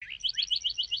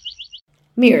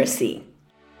Miracy.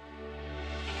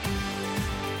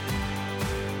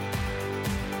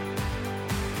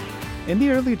 In the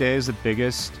early days, the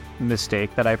biggest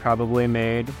mistake that I probably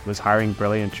made was hiring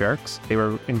brilliant jerks. They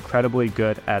were incredibly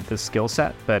good at the skill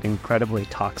set, but incredibly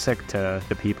toxic to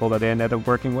the people that they ended up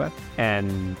working with.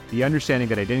 And the understanding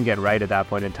that I didn't get right at that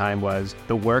point in time was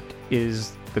the work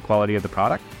is the quality of the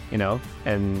product,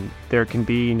 and there can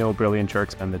be no brilliant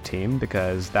jerks on the team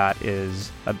because that is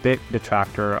a big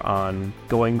detractor on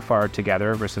going far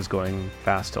together versus going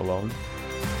fast alone.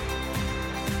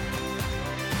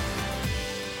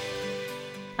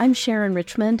 I'm Sharon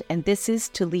Richmond, and this is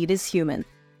To Lead is Human.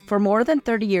 For more than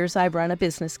 30 years, I've run a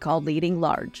business called Leading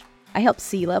Large. I help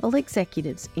C-level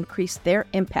executives increase their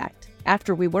impact.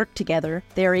 After we work together,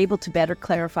 they are able to better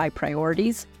clarify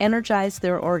priorities, energize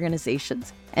their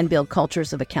organizations, and build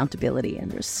cultures of accountability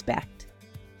and respect.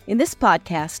 In this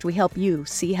podcast, we help you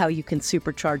see how you can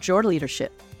supercharge your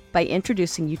leadership by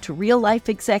introducing you to real-life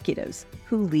executives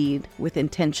who lead with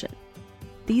intention.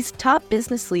 These top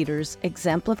business leaders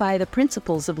exemplify the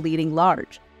principles of leading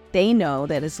large. They know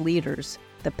that as leaders,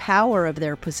 the power of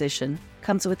their position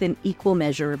comes with an equal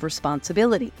measure of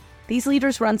responsibility. These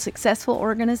leaders run successful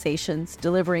organizations,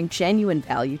 delivering genuine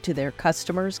value to their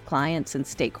customers, clients, and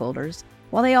stakeholders,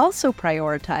 while they also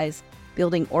prioritize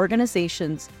building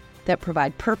organizations that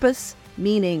provide purpose,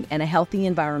 meaning, and a healthy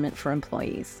environment for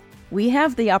employees. We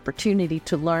have the opportunity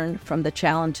to learn from the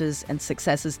challenges and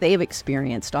successes they've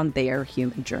experienced on their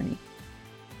human journey.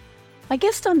 My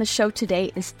guest on the show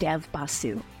today is Dev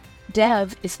Basu.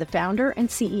 Dev is the founder and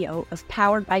CEO of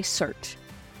Powered by Search,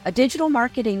 a digital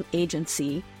marketing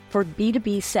agency for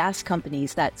B2B SaaS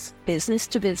companies, that's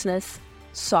business-to-business,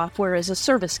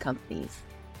 software-as-a-service companies.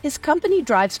 His company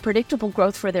drives predictable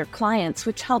growth for their clients,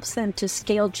 which helps them to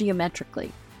scale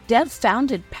geometrically. Dev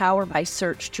founded Power by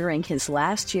Search during his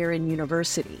last year in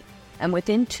university, and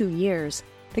within 2 years,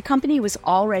 the company was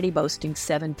already boasting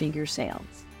 7-figure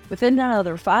sales. Within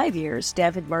another 5 years,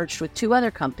 Dev had merged with 2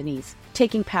 other companies,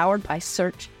 taking Powered by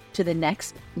Search to the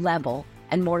next level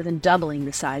and more than doubling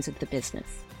the size of the business.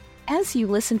 As you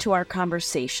listen to our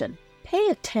conversation, pay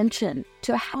attention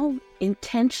to how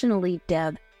intentionally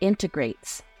Dev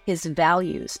integrates his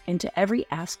values into every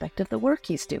aspect of the work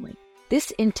he's doing.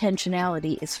 This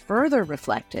intentionality is further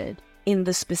reflected in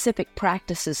the specific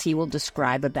practices he will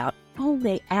describe about how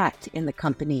they act in the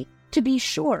company to be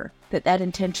sure that that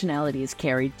intentionality is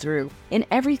carried through in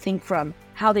everything from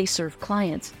how they serve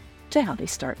clients to how they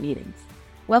start meetings.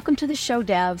 Welcome to the show,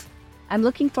 Dev. I'm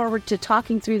looking forward to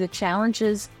talking through the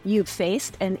challenges you've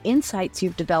faced and insights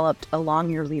you've developed along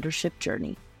your leadership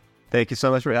journey. Thank you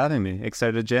so much for having me.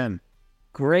 Excited to jam.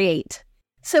 Great.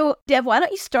 So, Dev, why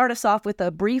don't you start us off with a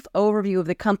brief overview of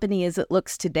the company as it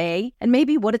looks today and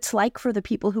maybe what it's like for the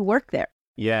people who work there?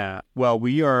 Yeah, well,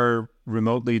 we are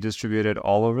remotely distributed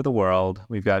all over the world.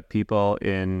 We've got people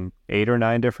in 8 or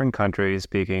 9 different countries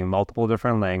speaking multiple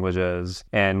different languages,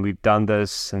 and we've done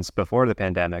this since before the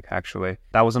pandemic, actually.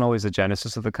 That wasn't always the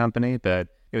genesis of the company, but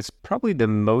it was probably the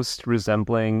most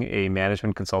resembling a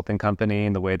management consulting company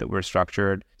in the way that we're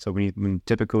structured. So when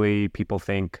typically people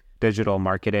think digital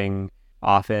marketing,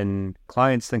 often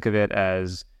clients think of it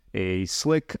as a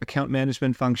slick account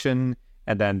management function,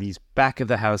 and then these back of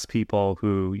the house people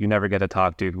who you never get to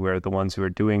talk to, who are the ones who are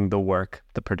doing the work,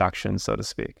 the production, so to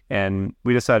speak. And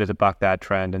we decided to buck that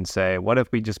trend and say, what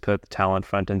if we just put the talent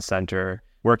front and center,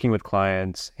 working with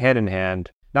clients hand in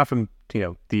hand, not from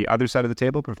the other side of the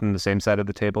table, but from the same side of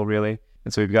the table, really.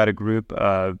 And so we've got a group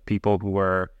of people who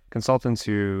are consultants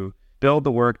who build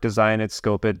the work, design it,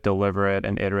 scope it, deliver it,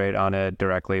 and iterate on it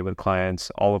directly with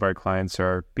clients. All of our clients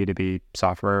are B2B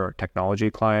software or technology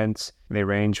clients. They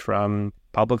range from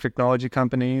public technology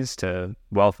companies to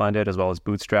well-funded as well as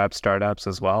bootstrap startups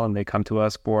as well. And they come to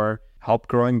us for help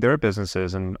growing their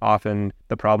businesses. And often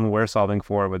the problem we're solving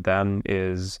for with them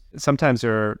is sometimes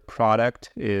their product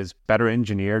is better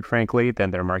engineered, frankly, than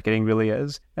their marketing really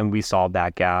is. And we solve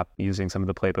that gap using some of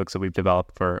the playbooks that we've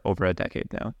developed for over a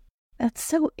decade now. That's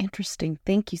so interesting.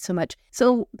 Thank you so much.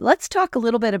 So let's talk a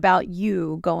little bit about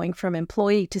you going from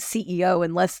employee to CEO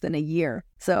in less than a year.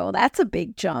 So that's a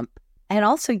big jump. And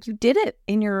also you did it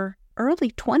in your early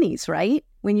 20s, right?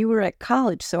 When you were at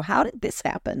college. So how did this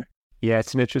happen? Yeah,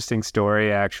 it's an interesting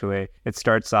story, actually. It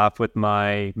starts off with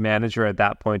my manager at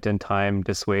that point in time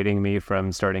dissuading me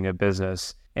from starting a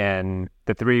business. And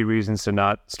the 3 reasons to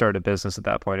not start a business at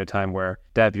that point in time were,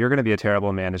 Dev, you're going to be a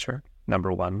terrible manager,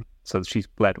 number 1. So she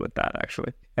led with that,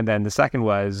 actually. And then the second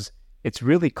was, it's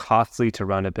really costly to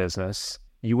run a business.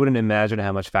 You wouldn't imagine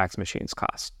how much fax machines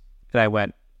cost. And I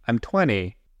went, I'm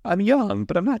 20. I'm young,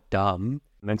 but I'm not dumb.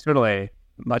 And then certainly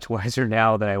much wiser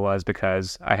now than I was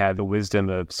because I had the wisdom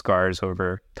of scars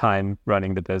over time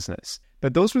running the business.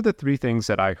 But those were the three things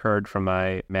that I heard from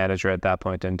my manager at that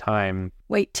point in time.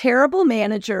 Wait, terrible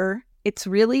manager. It's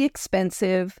really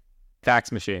expensive.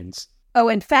 Fax machines. Oh,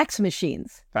 and fax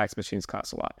machines. Fax machines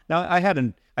cost a lot. Now,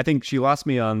 I think she lost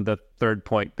me on the third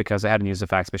point because I hadn't used a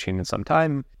fax machine in some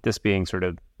time, this being sort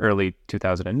of early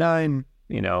 2009,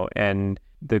 and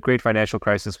the great financial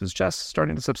crisis was just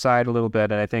starting to subside a little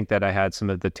bit. And I think that I had some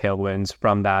of the tailwinds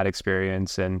from that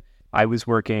experience. And I was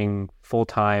working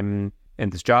full-time in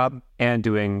this job and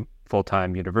doing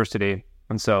full-time university.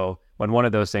 And so when one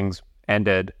of those things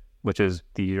ended, which is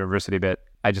the university bit,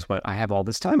 I just went, I have all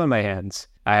this time on my hands.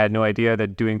 I had no idea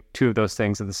that doing two of those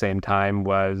things at the same time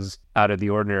was out of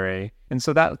the ordinary. And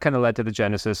so that kind of led to the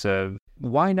genesis of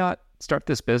why not start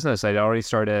this business? I'd already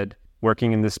started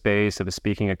working in this space. I was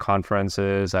speaking at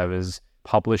conferences. I was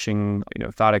publishing,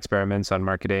 thought experiments on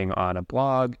marketing on a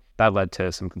blog. That led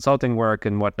to some consulting work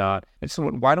and whatnot. And so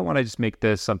why don't I just make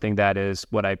this something that is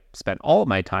what I spent all of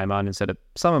my time on instead of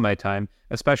some of my time,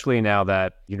 especially now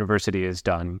that university is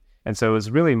done. And so it was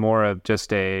really more of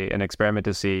just an experiment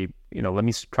to see, let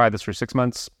me try this for 6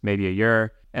 months, maybe a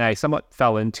year. And I somewhat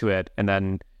fell into it. And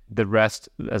then the rest,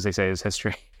 as they say, is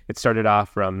history. It started off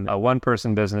from a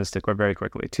one-person business to very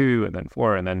quickly 2 and then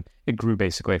 4, and then it grew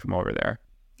basically from over there.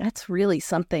 That's really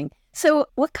something. So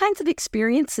what kinds of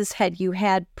experiences had you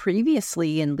had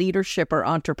previously in leadership or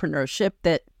entrepreneurship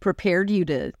that prepared you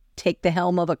to take the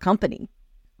helm of a company?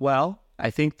 Well,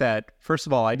 I think that, first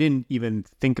of all, I didn't even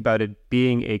think about it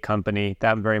being a company.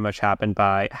 That very much happened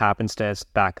by happenstance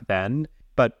back then.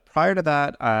 But prior to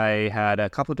that, I had a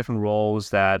couple of different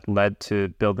roles that led to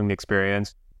building the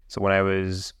experience. So when I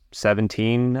was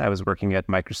 17, I was working at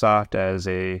Microsoft as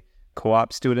a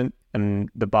co-op student, and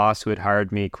the boss who had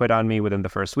hired me quit on me within the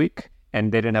first week,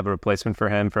 and they didn't have a replacement for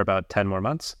him for about 10 more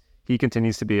months. He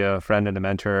continues to be a friend and a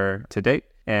mentor to date,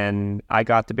 and I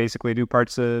got to basically do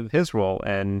parts of his role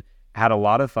and had a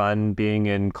lot of fun being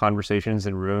in conversations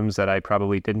in rooms that I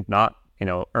probably did not,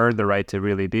 earn the right to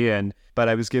really be in. But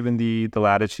I was given the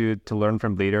latitude to learn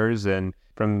from leaders and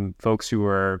from folks who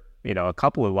were, a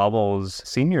couple of levels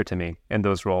senior to me in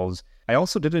those roles. I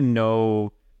also didn't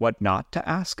know what not to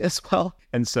ask as well.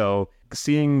 And so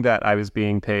seeing that I was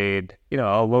being paid,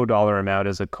 a low dollar amount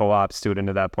as a co-op student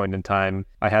at that point in time,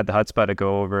 I had the chutzpah to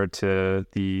go over to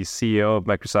the CEO of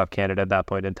Microsoft Canada at that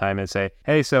point in time and say,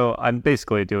 hey, so I'm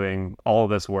basically doing all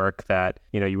of this work that,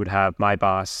 you would have my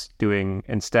boss doing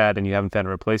instead, and you haven't found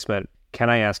a replacement. Can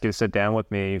I ask you to sit down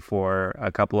with me for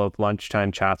a couple of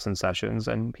lunchtime chats and sessions?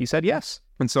 And he said yes.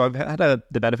 And so I've had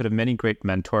the benefit of many great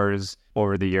mentors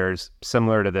over the years,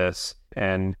 similar to this.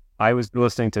 And I was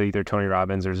listening to either Tony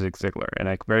Robbins or Zig Ziglar, and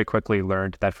I very quickly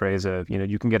learned that phrase of,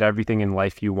 you can get everything in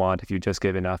life you want if you just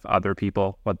give enough other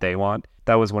people what they want.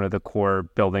 That was one of the core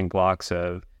building blocks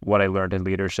of what I learned in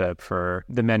leadership for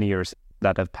the many years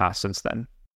that have passed since then.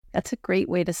 That's a great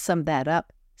way to sum that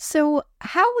up. So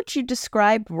how would you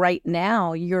describe right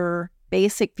now your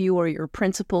basic view or your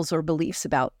principles or beliefs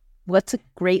about what's a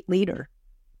great leader?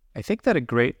 I think that a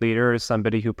great leader is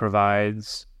somebody who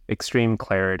provides extreme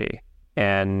clarity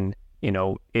and,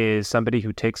 is somebody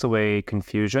who takes away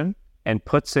confusion and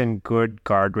puts in good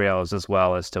guardrails as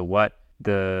well as to what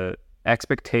the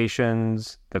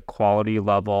expectations, the quality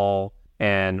level,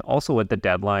 and also what the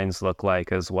deadlines look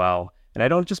like as well. And I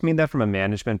don't just mean that from a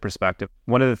management perspective.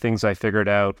 One of the things I figured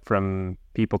out from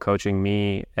people coaching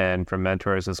me and from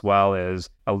mentors as well is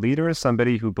a leader is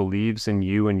somebody who believes in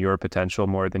you and your potential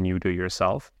more than you do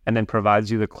yourself, and then provides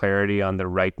you the clarity on the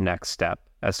right next step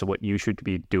as to what you should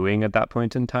be doing at that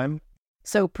point in time.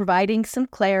 So providing some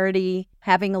clarity,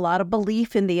 having a lot of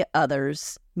belief in the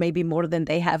others, maybe more than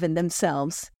they have in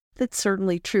themselves. That's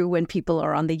certainly true when people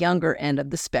are on the younger end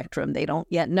of the spectrum. They don't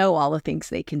yet know all the things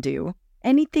they can do.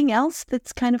 Anything else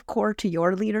that's kind of core to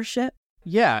your leadership?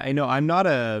 Yeah, I know I'm not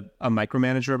a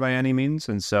micromanager by any means.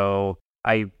 And so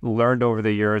I learned over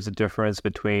the years the difference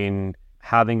between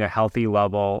having a healthy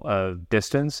level of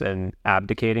distance and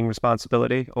abdicating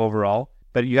responsibility overall.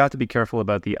 But you have to be careful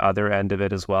about the other end of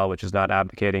it as well, which is not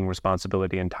abdicating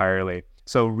responsibility entirely.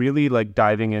 So really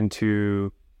diving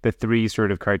into the 3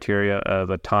 sort of criteria of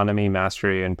autonomy,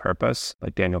 mastery, and purpose,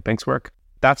 like Daniel Pink's work.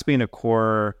 That's been a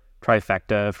core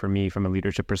trifecta for me from a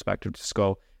leadership perspective. Just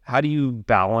go, how do you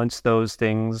balance those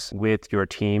things with your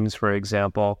teams, for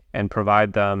example, and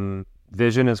provide them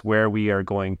vision is where we are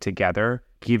going together,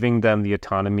 giving them the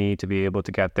autonomy to be able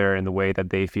to get there in the way that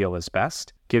they feel is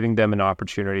best, giving them an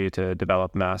opportunity to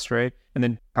develop mastery, and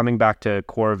then coming back to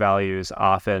core values,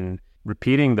 often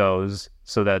repeating those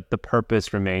so that the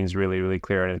purpose remains really, really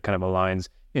clear and it kind of aligns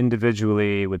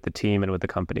individually with the team and with the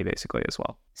company basically as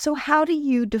well. So how do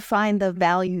you define the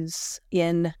values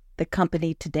in the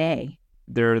company today?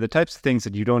 They're the types of things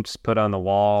that you don't just put on the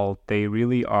wall. They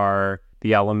really are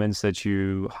the elements that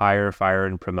you hire, fire,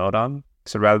 and promote on.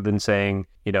 So rather than saying,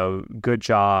 good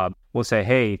job, we'll say,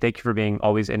 hey, thank you for being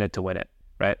always in it to win it,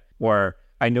 right? Or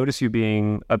I notice you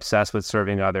being obsessed with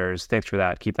serving others. Thanks for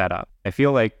that. Keep that up. I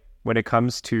feel like when it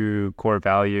comes to core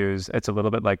values, it's a little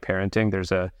bit like parenting.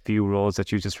 There's a few rules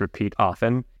that you just repeat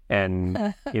often.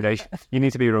 And, you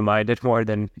need to be reminded more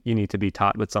than you need to be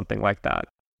taught with something like that.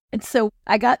 And so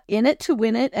I got in it to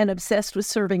win it and obsessed with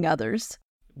serving others.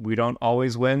 We don't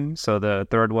always win. So the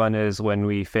third one is when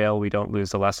we fail, we don't lose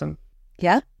the lesson.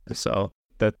 Yeah. So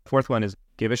the fourth one is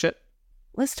give a shit.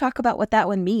 Let's talk about what that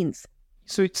one means.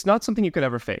 So it's not something you could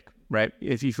ever fake, right?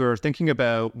 If you're thinking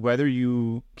about whether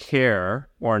you care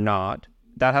or not,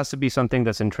 that has to be something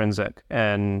that's intrinsic.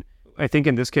 And I think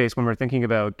in this case, when we're thinking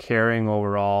about caring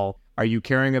overall, are you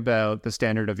caring about the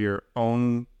standard of your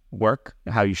own work,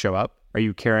 how you show up? Are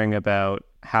you caring about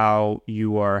how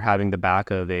you are having the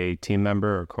back of a team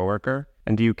member or coworker?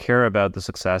 And do you care about the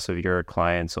success of your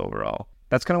clients overall?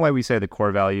 That's kind of why we say the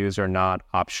core values are not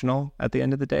optional at the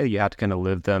end of the day. You have to kind of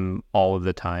live them all of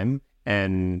the time.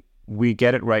 And we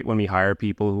get it right when we hire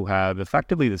people who have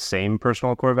effectively the same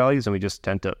personal core values, and we just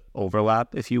tend to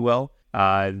overlap, if you will.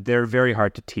 They're very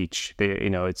hard to teach.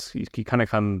 You kind of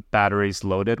come batteries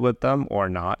loaded with them or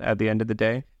not at the end of the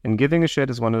day. And giving a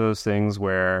shit is one of those things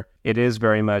where it is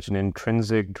very much an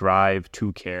intrinsic drive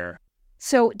to care.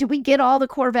 So did we get all the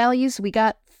core values? We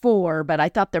got 4, but I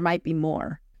thought there might be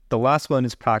more. The last one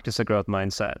is practice a growth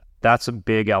mindset. That's a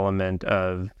big element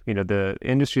of, the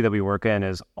industry that we work in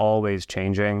is always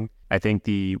changing. I think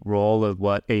the role of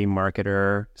what a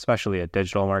marketer, especially a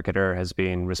digital marketer, has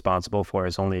been responsible for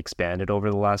has only expanded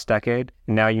over the last decade.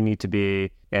 Now you need to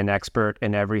be an expert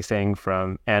in everything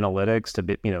from analytics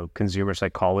to, consumer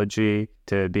psychology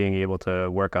to being able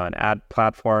to work on ad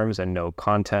platforms and know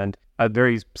content. A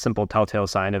very simple telltale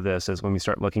sign of this is when we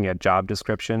start looking at job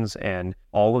descriptions and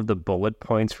all of the bullet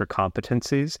points for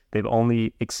competencies, they've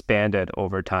only expanded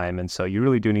over time. And so you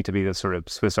really do need to be the sort of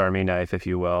Swiss Army knife, if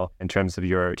you will, in terms of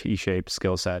your T-shaped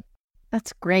skill set.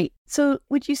 That's great. So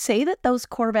would you say that those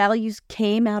core values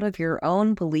came out of your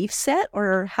own belief set,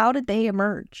 or how did they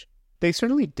emerge? They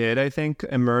certainly did, I think,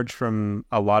 emerge from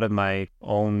a lot of my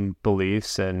own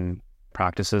beliefs and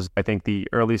practices. I think the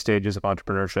early stages of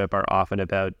entrepreneurship are often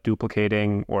about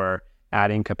duplicating or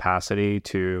adding capacity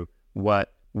to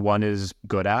what one is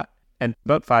good at. And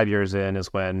about 5 years in is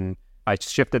when I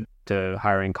shifted to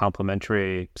hiring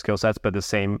complementary skill sets, but the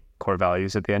same core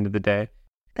values at the end of the day.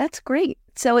 That's great.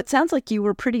 So it sounds like you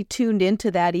were pretty tuned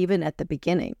into that even at the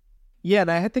beginning. Yeah,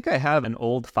 and I think I have an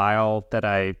old file that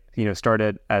I,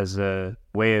 started as a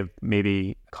way of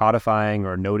maybe codifying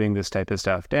or noting this type of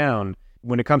stuff down.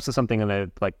 When it comes to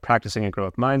something like practicing a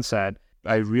growth mindset,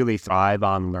 I really thrive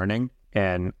on learning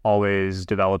and always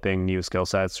developing new skill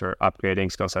sets or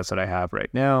upgrading skill sets that I have right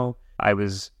now. I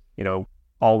was,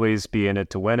 always be in it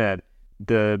to win it.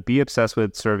 The be obsessed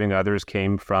with serving others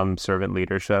came from servant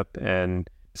leadership. And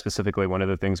specifically, one of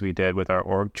the things we did with our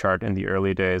org chart in the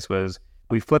early days was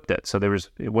we flipped it. So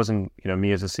it wasn't,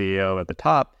 me as a CEO at the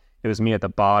top, it was me at the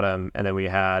bottom. And then we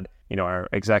had our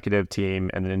executive team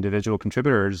and the individual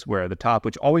contributors were at the top,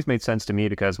 which always made sense to me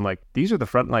because I'm like, these are the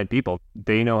frontline people.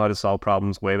 They know how to solve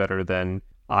problems way better than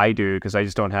I do because I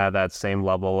just don't have that same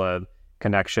level of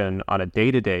connection on a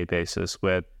day-to-day basis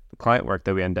with the client work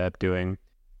that we end up doing.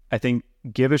 I think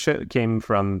give a shit came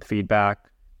from feedback.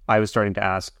 I was starting to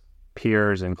ask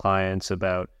peers and clients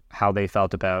about how they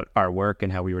felt about our work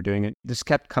and how we were doing it. This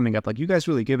kept coming up like, you guys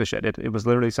really give a shit. It was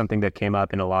literally something that came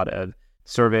up in a lot of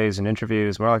surveys and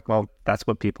interviews. We're like, well, that's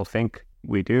what people think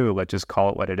we do. Let's just call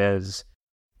it what it is.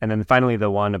 And then finally, the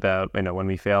one about, when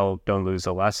we fail, don't lose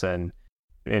a lesson.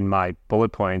 In my bullet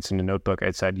points in the notebook,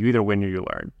 it said, you either win or you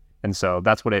learn. And so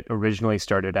that's what it originally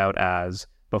started out as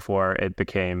before it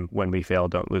became when we fail,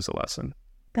 don't lose a lesson.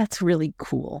 That's really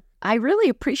cool. I really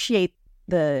appreciate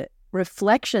the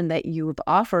reflection that you have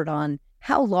offered on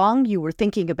how long you were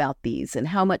thinking about these and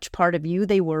how much part of you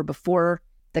they were before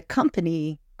the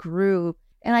company grew.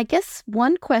 And I guess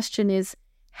one question is,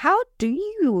 how do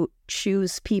you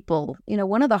choose people?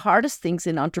 One of the hardest things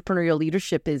in entrepreneurial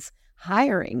leadership is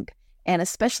hiring. And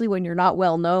especially when you're not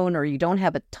well known or you don't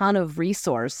have a ton of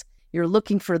resource, you're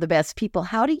looking for the best people.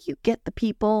 How do you get the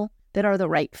people that are the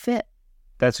right fit?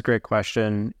 That's a great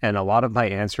question. And a lot of my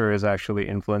answer is actually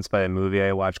influenced by a movie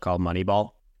I watched called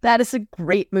Moneyball. That is a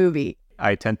great movie.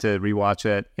 I tend to rewatch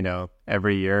it,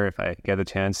 every year if I get a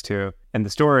chance to. And the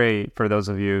story, for those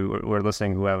of you who are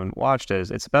listening who haven't watched,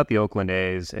 is it's about the Oakland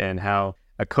A's and how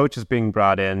a coach is being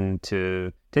brought in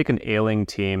to take an ailing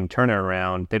team, turn it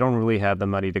around. They don't really have the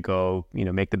money to go,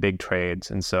 make the big trades.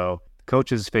 And so the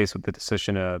coach is faced with the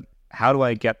decision of, how do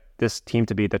I get this team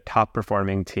to be the top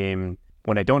performing team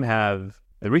when I don't have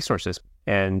the resources?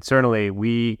 And certainly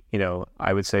we,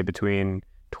 I would say between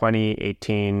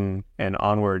 2018 and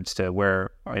onwards to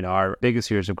where, our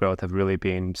biggest years of growth have really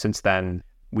been since then,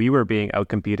 we were being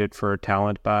outcompeted for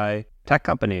talent by tech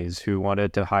companies who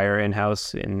wanted to hire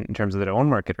in-house in terms of their own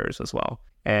marketers as well.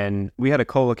 And we had a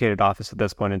co-located office at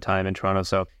this point in time in Toronto.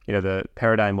 So, the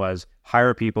paradigm was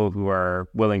hire people who are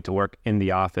willing to work in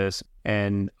the office.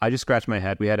 And I just scratched my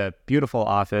head. We had a beautiful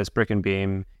office, brick and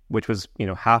beam, which was,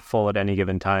 half full at any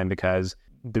given time, because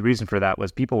the reason for that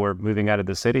was people were moving out of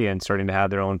the city and starting to have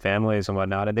their own families and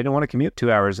whatnot. And they didn't want to commute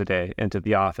 2 hours a day into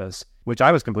the office, which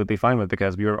I was completely fine with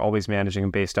because we were always managing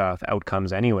based off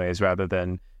outcomes anyways, rather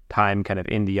than time kind of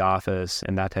in the office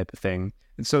and that type of thing.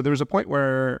 And so there was a point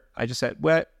where I just said,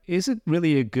 well, is it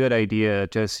really a good idea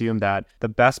to assume that the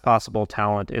best possible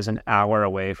talent is an hour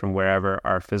away from wherever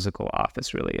our physical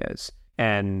office really is?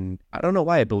 And I don't know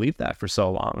why I believed that for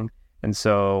so long. And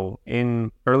so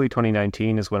in early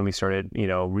 2019 is when we started,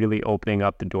 really opening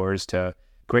up the doors to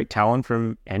great talent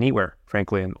from anywhere,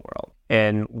 frankly, in the world.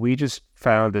 And we just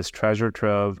found this treasure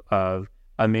trove of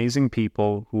amazing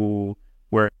people who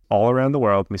were all around the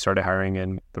world. We started hiring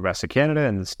in the rest of Canada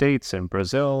and the States and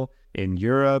Brazil, in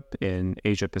Europe, in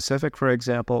Asia Pacific, for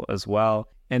example, as well.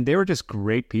 And they were just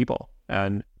great people.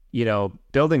 And,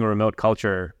 building a remote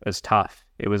culture is tough.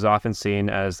 It was often seen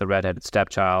as the redheaded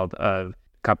stepchild of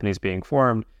companies being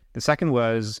formed. The second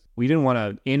was we didn't want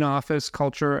an in-office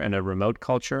culture and a remote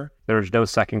culture. There was no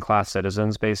second-class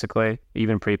citizens, basically,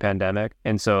 even pre-pandemic.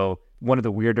 And so one of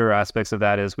the weirder aspects of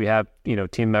that is we have,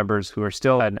 team members who are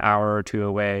still an hour or two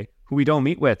away who we don't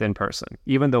meet with in person,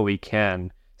 even though we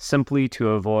can, simply to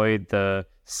avoid the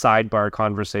sidebar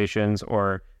conversations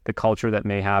or the culture that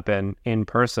may happen in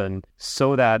person,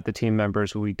 so that the team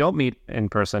members who we don't meet in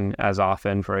person as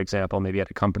often, for example, maybe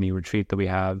at a company retreat that we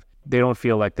have, they don't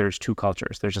feel like there's two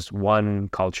cultures. There's just one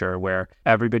culture where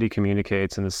everybody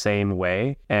communicates in the same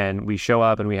way and we show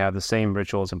up and we have the same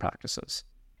rituals and practices.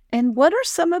 And what are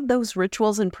some of those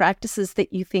rituals and practices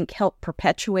that you think help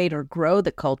perpetuate or grow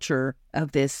the culture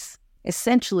of this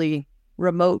essentially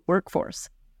remote workforce?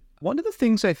 One of the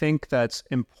things I think that's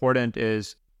important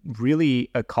is really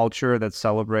a culture that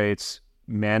celebrates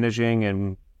managing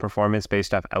and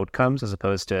performance-based off outcomes as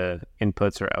opposed to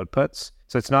inputs or outputs.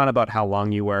 So it's not about how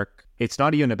long you work. It's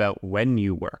not even about when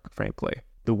you work, frankly.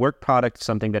 The work product is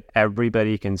something that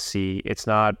everybody can see. It's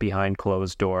not behind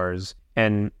closed doors.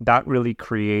 And that really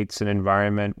creates an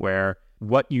environment where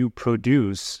what you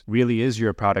produce really is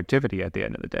your productivity at the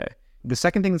end of the day. The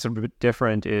second thing that's a bit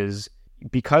different is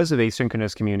because of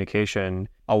asynchronous communication,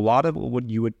 a lot of what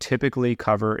you would typically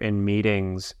cover in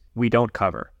meetings, we don't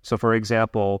cover. So for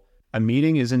example, a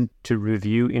meeting isn't to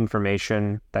review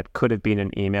information that could have been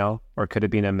an email or could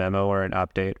have been a memo or an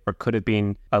update or could have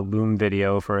been a Loom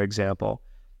video, for example.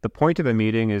 The point of a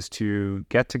meeting is to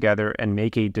get together and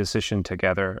make a decision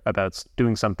together about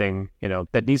doing something,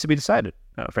 that needs to be decided,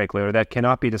 frankly, or that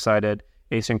cannot be decided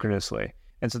asynchronously.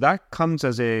 And so that comes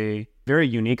as a very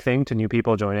unique thing to new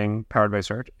people joining Powered by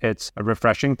Search. It's a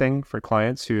refreshing thing for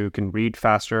clients who can read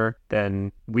faster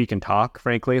than we can talk,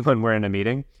 frankly, when we're in a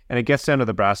meeting. And it gets down to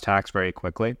the brass tacks very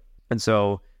quickly. And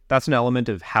so that's an element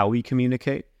of how we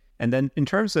communicate. And then in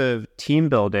terms of team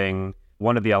building,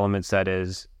 one of the elements that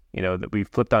is, that we've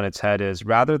flipped on its head is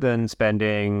rather than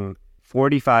spending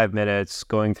 45 minutes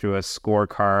going through a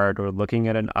scorecard or looking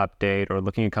at an update or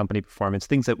looking at company performance,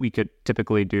 things that we could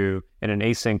typically do in an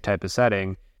async type of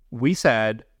setting, we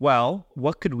said, well,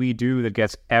 what could we do that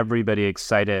gets everybody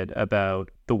excited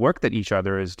about the work that each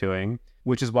other is doing,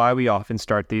 which is why we often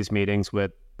start these meetings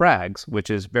with brags, which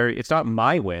is it's not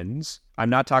my wins. I'm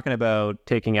not talking about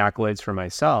taking accolades for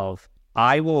myself.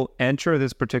 I will enter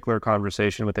this particular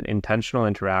conversation with an intentional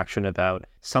interaction about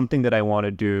something that I want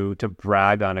to do to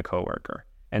brag on a coworker.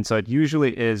 And so it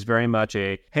usually is very much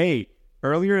hey,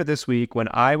 earlier this week when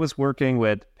I was working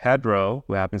with Pedro,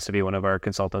 who happens to be one of our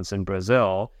consultants in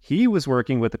Brazil, he was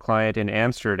working with a client in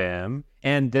Amsterdam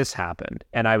and this happened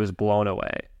and I was blown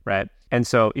away, right? And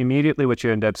so immediately what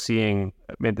you end up seeing,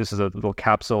 this is a little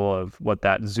capsule of what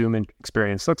that Zoom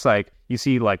experience looks like. You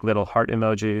see like little heart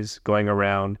emojis going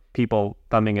around, people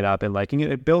thumbing it up and liking it.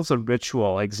 It builds a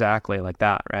ritual exactly like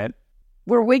that, right?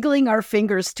 We're wiggling our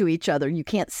fingers to each other. You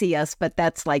can't see us, but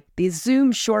that's like the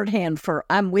Zoom shorthand for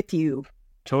I'm with you.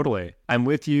 Totally. I'm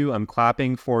with you. I'm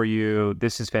clapping for you.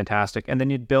 This is fantastic. And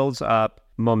then it builds up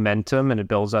momentum and it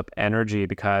builds up energy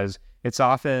because it's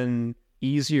often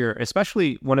easier,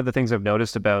 especially one of the things I've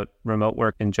noticed about remote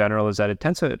work in general is that it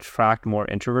tends to attract more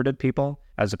introverted people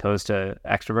as opposed to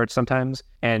extroverts sometimes.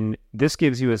 And this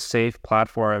gives you a safe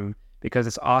platform because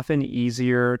it's often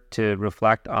easier to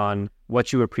reflect on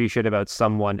what you appreciate about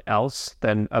someone else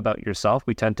than about yourself.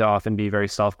 We tend to often be very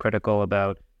self-critical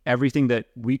about everything that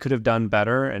we could have done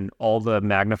better and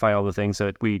magnify all the things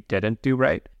that we didn't do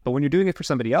right. But when you're doing it for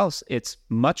somebody else, it's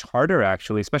much harder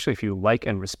actually, especially if you like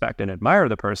and respect and admire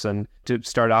the person, to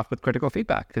start off with critical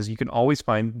feedback because you can always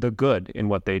find the good in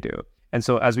what they do. And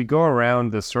so as we go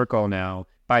around the circle now,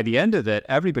 by the end of it,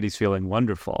 everybody's feeling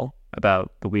wonderful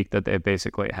about the week that they've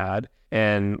basically had.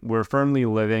 And we're firmly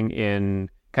living in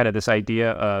kind of this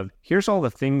idea of here's all the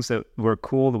things that were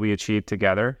cool that we achieved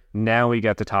together. Now we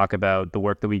get to talk about the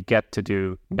work that we get to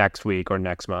do next week or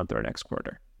next month or next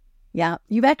quarter. Yeah,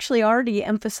 you've actually already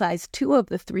emphasized 2 of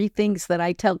the 3 things that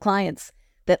I tell clients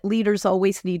that leaders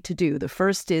always need to do. The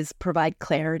first is provide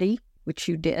clarity, which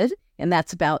you did. And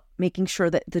that's about making sure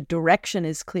that the direction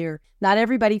is clear. Not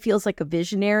everybody feels like a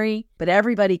visionary, but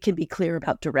everybody can be clear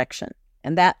about direction.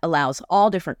 And that allows all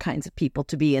different kinds of people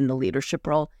to be in the leadership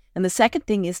role. And the second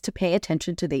thing is to pay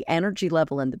attention to the energy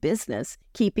level in the business,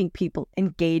 keeping people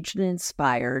engaged and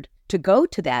inspired to go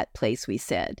to that place we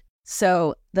said.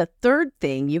 So the third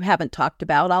thing you haven't talked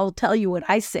about, I'll tell you what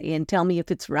I say and tell me if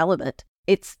it's relevant.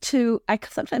 It's I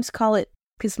sometimes call it,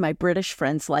 because my British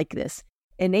friends like this,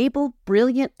 enable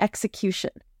brilliant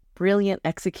execution. Brilliant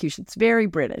execution. It's very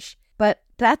British. But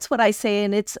that's what I say,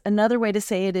 and it's another way to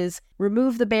say it is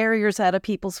remove the barriers out of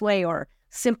people's way or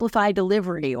simplify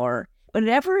delivery or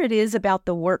whatever it is about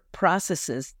the work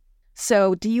processes.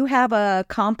 So do you have a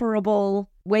comparable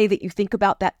way that you think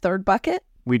about that third bucket?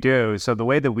 We do. So the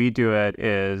way that we do it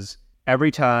is every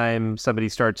time somebody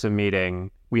starts a meeting,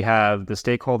 we have the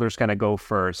stakeholders kind of go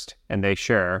first and they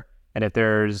share. And if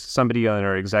there's somebody on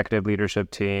our executive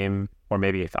leadership team, or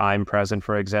maybe if I'm present,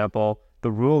 for example,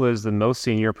 the rule is the most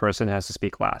senior person has to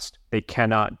speak last. They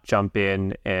cannot jump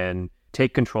in and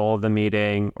take control of the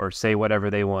meeting or say whatever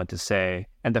they want to say.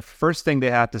 And the first thing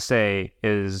they have to say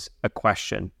is a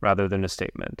question rather than a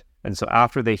statement. And so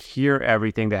after they hear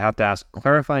everything, they have to ask a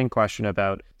clarifying question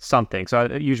about something. So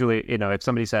usually, if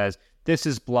somebody says, this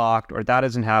is blocked or that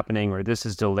isn't happening or this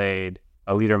is delayed,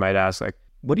 a leader might ask, like,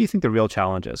 what do you think the real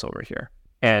challenge is over here?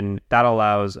 And that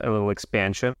allows a little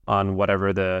expansion on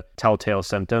whatever the telltale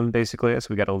symptom basically is.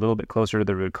 We get a little bit closer to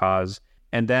the root cause.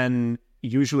 And then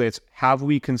usually it's, have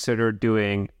we considered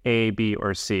doing A, B,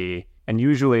 or C? And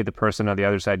usually the person on the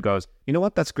other side goes, you know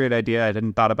what, that's a great idea. I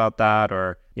didn't thought about that.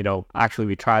 Or, actually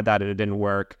we tried that and it didn't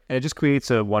work. And it just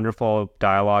creates a wonderful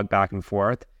dialogue back and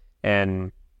forth.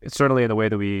 And it's certainly in the way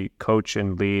that we coach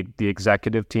and lead the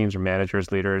executive teams or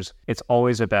managers, leaders, it's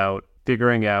always about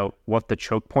figuring out what the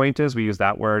choke point is. We use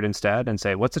that word instead and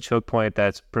say, what's the choke point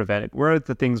that's prevented? Where are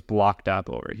the things blocked up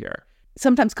over here?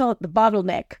 Sometimes call it the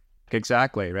bottleneck.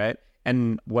 Exactly, right?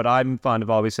 And what I'm fond of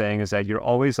always saying is that you're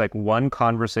always like one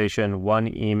conversation,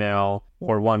 one email,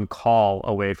 or one call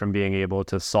away from being able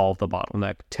to solve the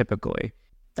bottleneck, typically.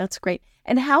 That's great.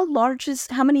 And how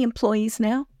many employees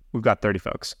now? We've got 30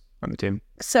 folks on the team.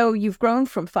 So you've grown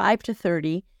from 5 to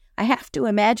 30. I have to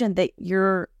imagine that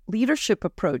your leadership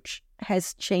approach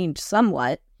has changed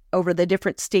somewhat over the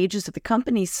different stages of the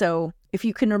company. So if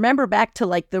you can remember back to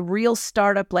like the real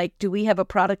startup, like, do we have a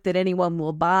product that anyone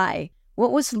will buy?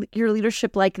 What was your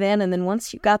leadership like then? And then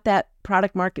once you got that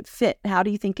product market fit, how do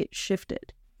you think it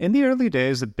shifted? In the early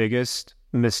days, the biggest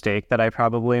mistake that I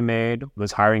probably made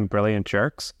was hiring brilliant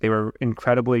jerks. They were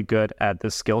incredibly good at the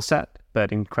skill set,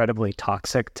 but incredibly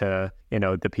toxic to,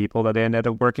 the people that they ended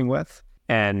up working with.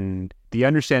 And the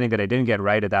understanding that I didn't get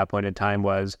right at that point in time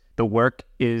was the work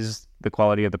is the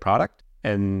quality of the product.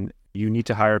 And you need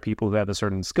to hire people who have a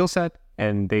certain skill set,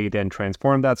 and they then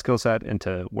transform that skill set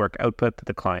into work output that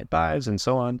the client buys and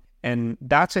so on. And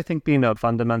that's, I think, being a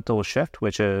fundamental shift,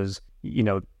 which is,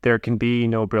 there can be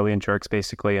no brilliant jerks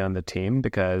basically on the team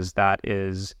because that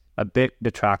is a big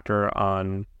detractor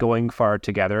on going far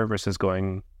together versus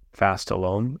going fast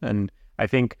alone. And I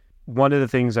think one of the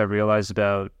things I realized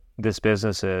about this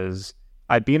business is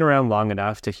I've been around long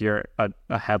enough to hear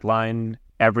a headline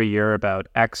every year about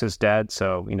X is dead.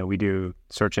 So, we do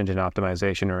search engine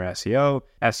optimization or SEO.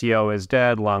 SEO is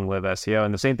dead, long live SEO.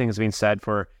 And the same thing is being said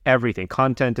for everything.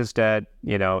 Content is dead.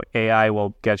 AI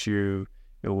will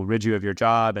it will rid you of your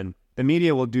job. And the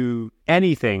media will do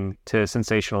anything to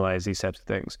sensationalize these types of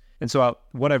things. And so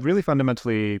what I've really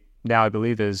fundamentally now I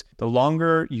believe is the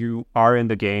longer you are in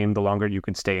the game, the longer you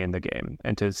can stay in the game.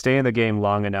 And to stay in the game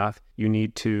long enough, you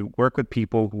need to work with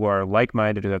people who are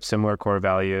like-minded, who have similar core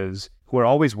values, who are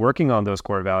always working on those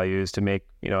core values to make,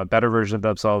 a better version of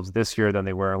themselves this year than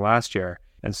they were last year.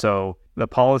 And so the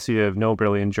policy of no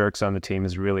brilliant jerks on the team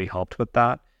has really helped with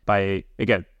that by,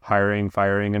 again, hiring,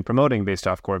 firing, and promoting based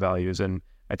off core values. And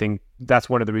I think that's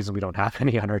one of the reasons we don't have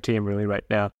any on our team really right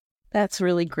now. That's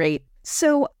really great.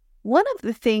 So one of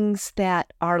the things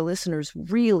that our listeners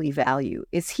really value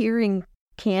is hearing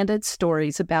candid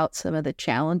stories about some of the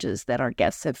challenges that our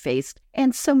guests have faced.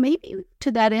 And so maybe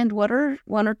to that end, what are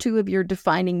one or two of your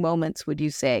defining moments, would you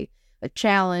say? A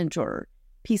challenge or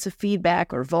piece of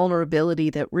feedback or vulnerability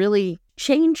that really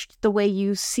changed the way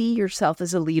you see yourself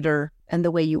as a leader and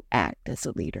the way you act as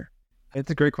a leader?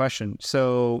 It's a great question.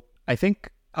 So I think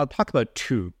I'll talk about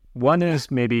two. One is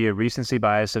maybe a recency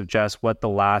bias of just what the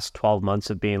last 12 months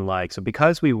have been like. So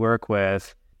because we work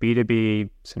with B2B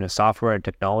software and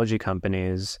technology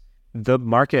companies, the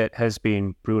market has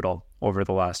been brutal over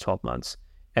the last 12 months.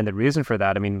 And the reason for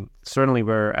that, certainly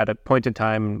we're at a point in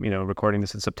time, recording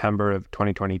this in September of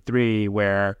 2023,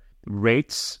 where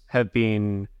rates have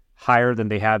been higher than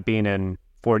they have been in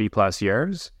 40 plus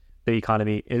years. The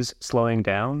economy is slowing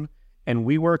down. And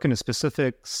we work in a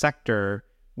specific sector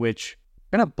which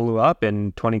kind of blew up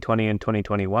in 2020 and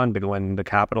 2021 because when the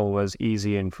capital was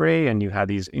easy and free and you had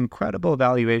these incredible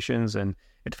valuations and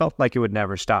it felt like it would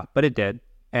never stop, but it did.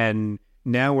 And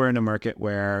now we're in a market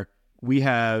where we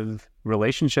have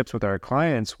relationships with our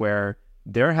clients where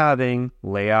they're having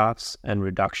layoffs and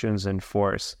reductions in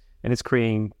force, and it's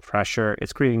creating pressure,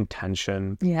 it's creating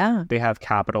tension. Yeah. They have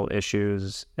capital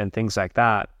issues and things like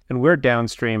that. And we're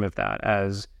downstream of that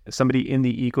as somebody in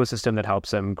the ecosystem that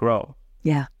helps them grow.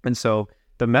 Yeah. And so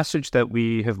the message that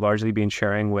we have largely been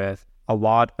sharing with a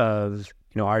lot of,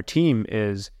 our team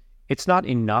is it's not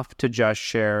enough to just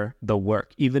share the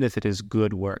work, even if it is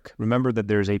good work. Remember that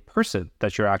there's a person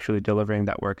that you're actually delivering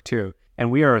that work to. And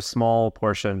we are a small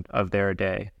portion of their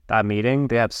day. That meeting,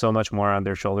 they have so much more on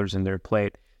their shoulders and their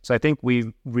plate. So I think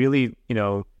we've really,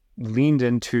 leaned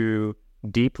into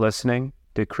deep listening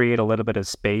to create a little bit of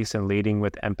space and leading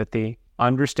with empathy,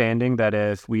 understanding that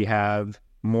if we have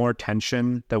more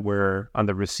tension that we're on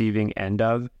the receiving end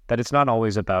of, that it's not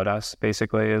always about us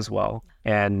basically as well.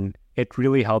 And it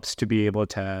really helps to be able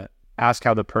to ask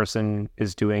how the person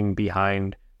is doing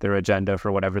behind their agenda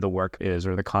for whatever the work is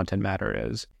or the content matter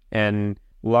is. And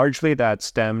largely that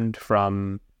stemmed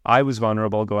from, I was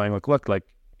vulnerable going look,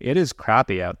 it is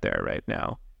crappy out there right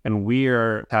now. And we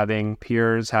are having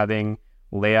peers having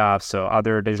layoffs. So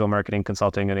other digital marketing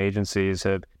consulting and agencies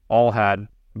have all had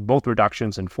both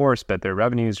reductions in force, but their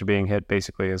revenues are being hit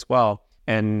basically as well.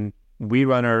 And we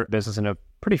run our business in a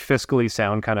pretty fiscally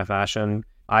sound kind of fashion.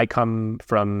 I come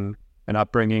from an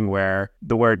upbringing where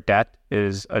the word debt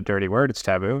is a dirty word, it's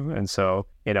taboo. And so,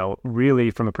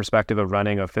 really from a perspective of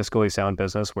running a fiscally sound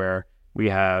business where we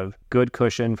have good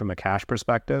cushion from a cash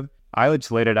perspective, I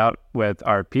just laid it out with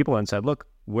our people and said, look,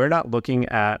 we're not looking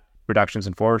at reductions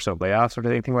in force or layoffs or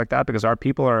anything like that because our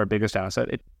people are our biggest asset.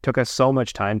 It took us so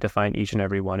much time to find each and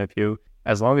every one of you.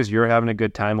 As long as you're having a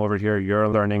good time over here, you're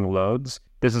learning loads.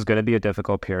 This is going to be a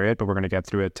difficult period, but we're going to get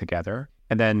through it together.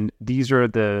 And then these are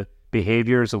the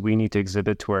behaviors that we need to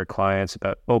exhibit to our clients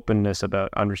about openness,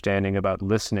 about understanding, about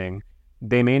listening.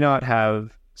 They may not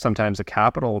have sometimes the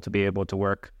capital to be able to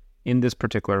work in this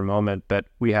particular moment, but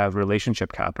we have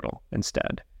relationship capital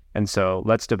instead. And so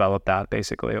let's develop that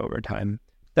basically over time.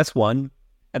 That's one.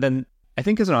 And then I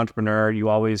think as an entrepreneur, you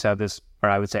always have this, or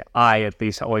I would say I at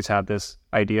least always have this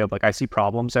idea of I see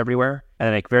problems everywhere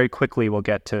and then very quickly will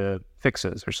get to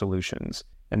fixes or solutions.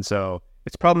 And so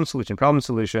it's problem,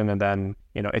 solution. And then,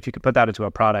 if you could put that into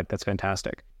a product, that's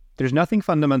fantastic. There's nothing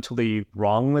fundamentally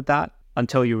wrong with that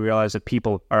until you realize that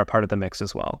people are a part of the mix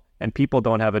as well. And people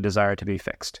don't have a desire to be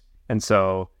fixed. And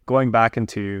so going back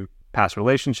into past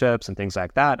relationships and things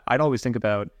like that, I'd always think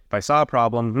about if I saw a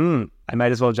problem, I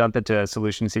might as well jump into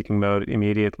solution-seeking mode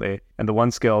immediately. And the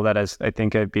one skill that I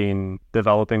think I've been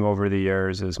developing over the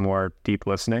years is more deep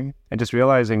listening and just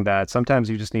realizing that sometimes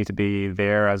you just need to be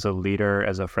there as a leader,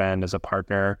 as a friend, as a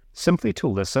partner, simply to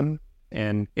listen.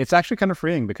 And it's actually kind of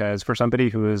freeing because for somebody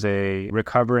who is a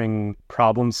recovering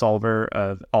problem solver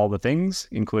of all the things,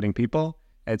 including people,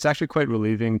 it's actually quite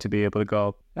relieving to be able to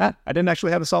go, I didn't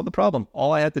actually have to solve the problem.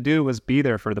 All I had to do was be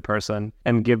there for the person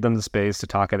and give them the space to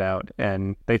talk it out.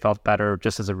 And they felt better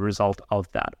just as a result of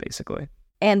that, basically.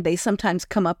 And they sometimes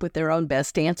come up with their own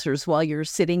best answers while you're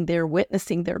sitting there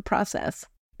witnessing their process.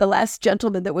 The last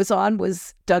gentleman that was on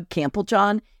was Doug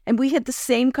Campbell-John, and we had the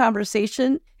same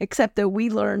conversation, except that we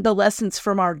learned the lessons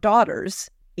from our daughters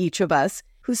each of us,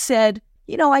 who said,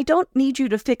 I don't need you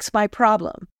to fix my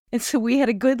problem. And so we had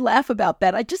a good laugh about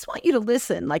that. I just want you to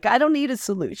listen. Like, I don't need a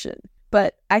solution.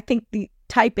 But I think the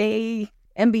type A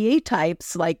MBA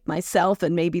types like myself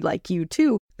and maybe like you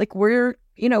too, like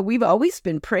we've always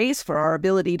been praised for our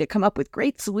ability to come up with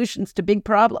great solutions to big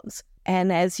problems.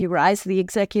 And as you rise the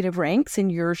executive ranks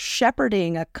and you're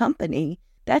shepherding a company,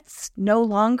 that's no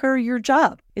longer your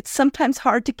job. It's sometimes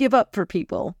hard to give up for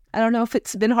people. I don't know if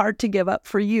it's been hard to give up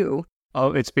for you.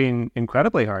 Oh, it's been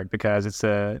incredibly hard because it's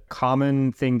a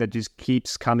common thing that just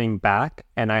keeps coming back.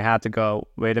 And I had to go,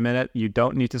 wait a minute, you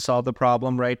don't need to solve the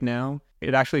problem right now.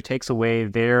 It actually takes away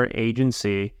their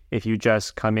agency if you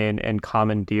just come in and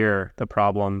commandeer the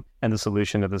problem and the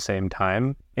solution at the same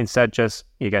time. Instead, just,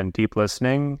 again, deep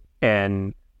listening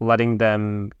and letting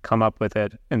them come up with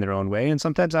it in their own way. And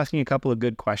sometimes asking a couple of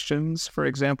good questions, for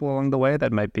example, along the way,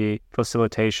 that might be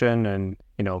facilitation and,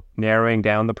 narrowing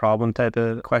down the problem type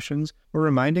of questions, or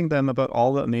reminding them about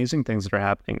all the amazing things that are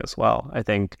happening as well. I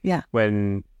think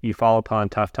when you fall upon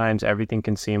tough times, everything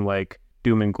can seem like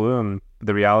doom and gloom.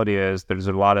 The reality is there's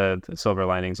a lot of silver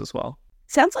linings as well.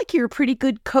 Sounds like you're a pretty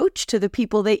good coach to the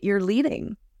people that you're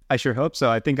leading. I sure hope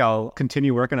so. I think I'll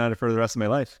continue working on it for the rest of my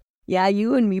life. Yeah,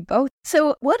 you and me both.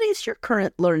 So what is your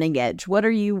current learning edge? What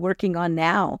are you working on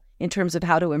now in terms of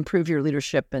how to improve your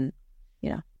leadership? And,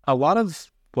 A lot of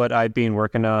what I've been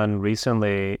working on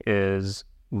recently is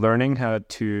learning how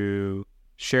to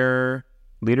share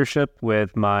leadership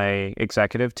with my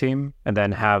executive team and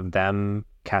then have them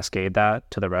cascade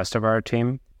that to the rest of our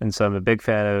team. And so I'm a big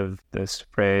fan of this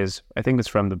phrase. I think it's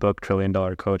from the book $1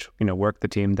 Trillion Coach, work the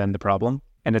team, then the problem.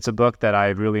 And it's a book that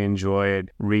I've really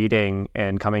enjoyed reading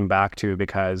and coming back to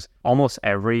because almost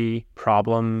every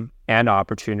problem and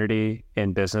opportunity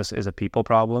in business is a people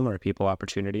problem or a people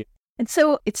opportunity. And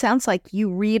so it sounds like you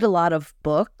read a lot of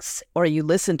books or you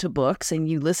listen to books and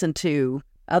you listen to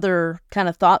other kind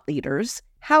of thought leaders.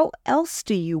 How else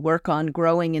do you work on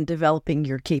growing and developing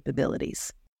your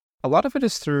capabilities? A lot of it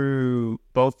is through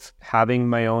both having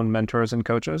my own mentors and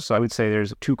coaches. So I would say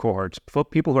there's two cohorts.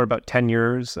 People who are about 10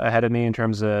 years ahead of me in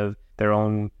terms of their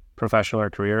own professional or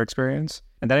career experience.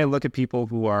 And then I look at people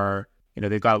who are,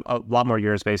 they've got a lot more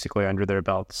years basically under their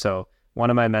belt. So one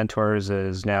of my mentors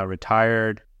is now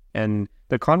retired. And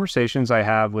the conversations I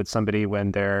have with somebody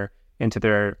when they're into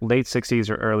their late 60s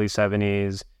or early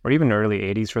 70s, or even early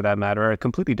 80s for that matter, are a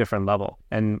completely different level.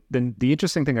 And then the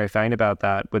interesting thing I find about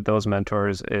that with those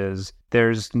mentors is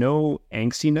there's no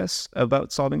angstiness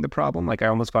about solving the problem. Like I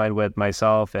almost find with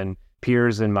myself and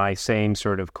peers in my same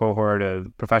sort of cohort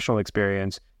of professional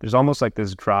experience, there's almost like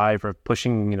this drive for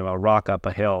pushing, a rock up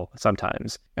a hill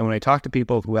sometimes. And when I talk to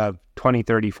people who have 20,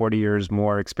 30, 40 years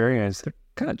more experience, they're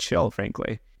kind of chill,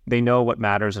 frankly. They know what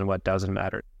matters and what doesn't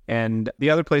matter. And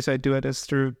the other place I do it is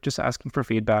through just asking for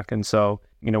feedback. And so,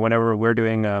 whenever we're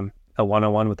doing a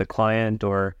one-on-one with a client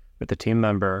or with a team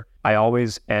member, I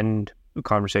always end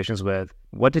conversations with,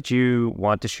 what did you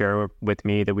want to share with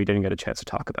me that we didn't get a chance to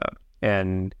talk about?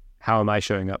 And how am I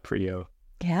showing up for you?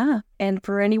 Yeah. And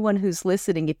for anyone who's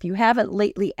listening, if you haven't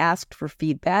lately asked for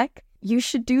feedback, you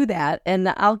should do that. And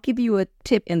I'll give you a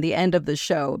tip in the end of the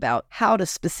show about how to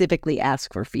specifically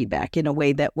ask for feedback in a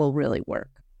way that will really work.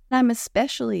 I'm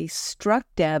especially struck,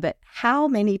 Deb, at how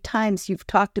many times you've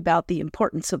talked about the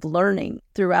importance of learning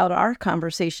throughout our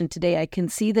conversation today. I can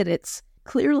see that it's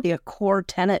clearly a core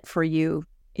tenet for you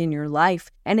in your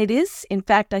life. And it is, in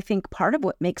fact, I think part of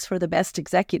what makes for the best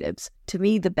executives. To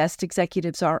me, the best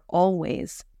executives are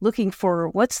always looking for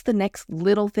what's the next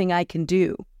little thing I can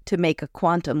do to make a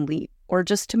quantum leap or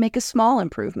just to make a small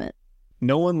improvement.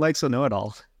 No one likes a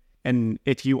know-it-all. And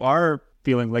if you are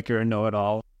feeling like you're a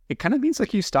know-it-all, it kind of means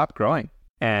like you stop growing.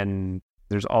 And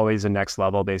there's always a next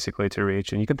level basically to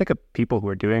reach. And you can think of people who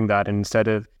are doing that. And instead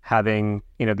of having,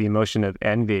 the emotion of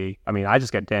envy, I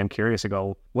just get damn curious and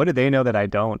go, what do they know that I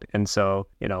don't? And so,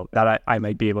 that I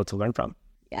might be able to learn from.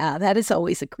 Yeah, that is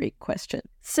always a great question.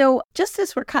 So just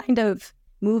as we're kind of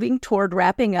moving toward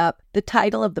wrapping up, the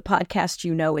title of the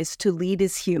podcast, is To Lead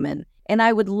is Human. And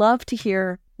I would love to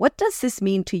hear, what does this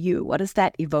mean to you? What does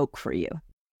that evoke for you?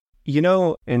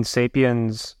 In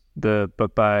Sapiens, the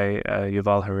book by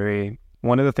Yuval Harari,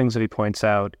 one of the things that he points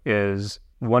out is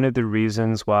one of the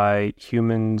reasons why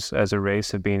humans as a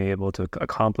race have been able to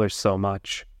accomplish so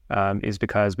much is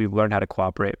because we've learned how to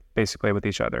cooperate basically with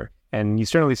each other. And you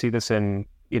certainly see this in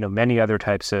many other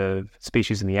types of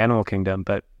species in the animal kingdom,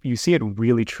 but you see it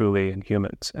really truly in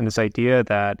humans. And this idea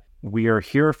that we are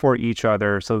here for each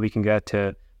other so we can get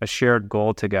to a shared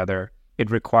goal together,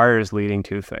 it requires leading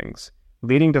two things.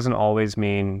 Leading doesn't always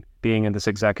mean being in this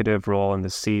executive role in the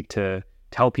seat to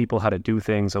tell people how to do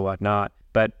things or whatnot,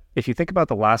 but if you think about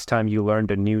the last time you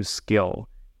learned a new skill,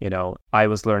 I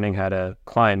was learning how to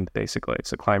climb, basically.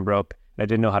 So climb rope, and I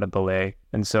didn't know how to belay.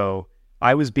 And so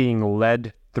I was being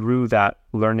led through that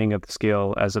learning of the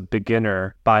skill as a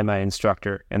beginner by my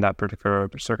instructor in that particular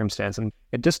circumstance. And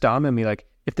it just dawned on me, like,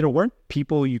 if there weren't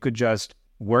people you could just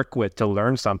work with to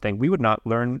learn something, we would not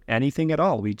learn anything at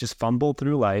all. We just fumble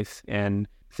through life and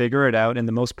figure it out in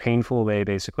the most painful way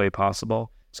basically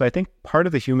possible. So I think part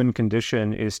of the human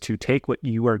condition is to take what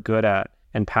you are good at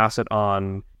and pass it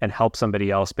on and help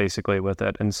somebody else basically with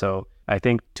it. And so I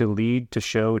think to lead, to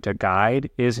show, to guide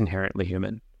is inherently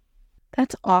human.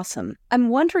 That's awesome. I'm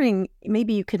wondering,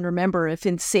 maybe you can remember if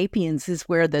in Sapiens is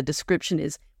where the description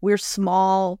is, we're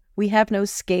small, we have no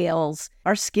scales,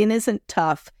 our skin isn't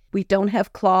tough, we don't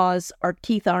have claws, our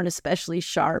teeth aren't especially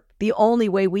sharp. The only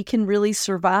way we can really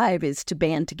survive is to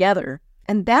band together.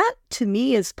 And that, to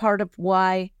me, is part of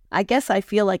why I guess I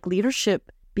feel like leadership,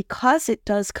 because it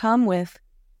does come with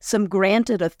some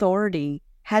granted authority,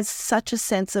 has such a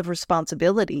sense of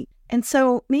responsibility. And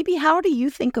so maybe how do you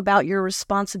think about your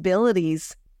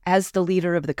responsibilities as the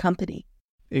leader of the company?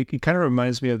 It kind of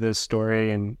reminds me of this story,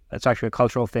 and it's actually a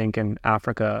cultural thing in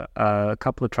Africa. A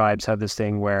couple of tribes have this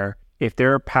thing where if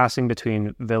they're passing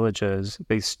between villages,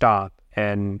 they stop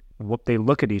and they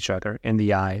look at each other in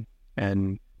the eye.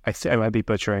 And I might be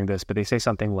butchering this, but they say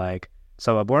something like,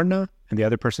 Sawaborna, and the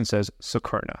other person says,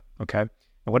 Sukurna, okay? And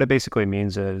what it basically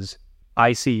means is,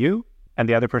 I see you, and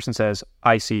the other person says,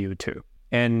 I see you too.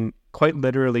 And quite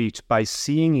literally, by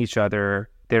seeing each other,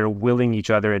 they're willing each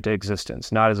other into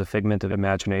existence, not as a figment of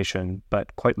imagination,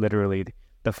 but quite literally,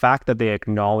 the fact that they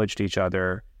acknowledged each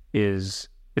other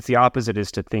it's the opposite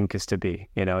is to think is to be.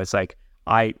 It's like,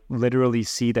 I literally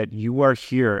see that you are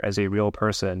here as a real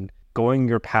person going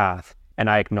your path, and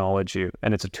I acknowledge you,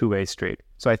 and it's a two-way street.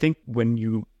 So I think when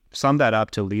you sum that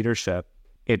up to leadership,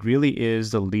 it really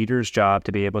is the leader's job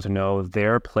to be able to know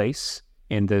their place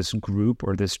in this group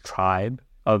or this tribe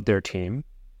of their team,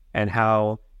 and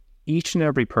how each and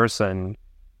every person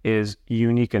is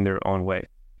unique in their own way.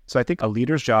 So I think a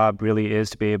leader's job really is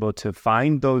to be able to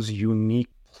find those unique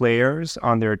players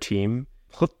on their team,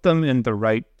 put them in the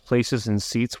right places and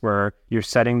seats where you're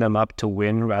setting them up to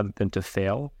win rather than to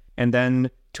fail, and then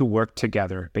to work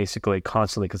together basically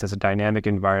constantly, because it's a dynamic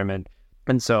environment.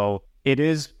 And so it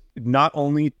is not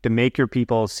only to make your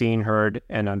people seen, heard,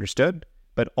 and understood,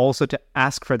 but also to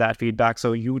ask for that feedback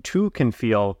so you too can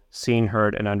feel seen,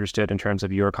 heard, and understood in terms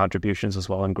of your contributions as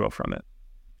well and grow from it.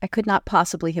 I could not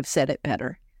possibly have said it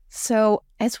better. So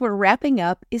as we're wrapping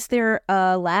up, is there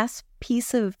a last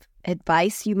piece of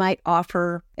advice you might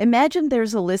offer? Imagine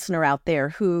there's a listener out there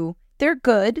who they're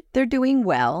good, they're doing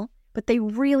well, but they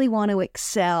really want to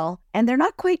excel, and they're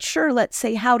not quite sure, let's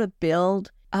say, how to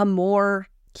build a more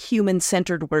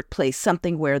human-centered workplace,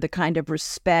 something where the kind of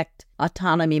respect,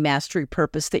 autonomy, mastery,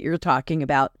 purpose that you're talking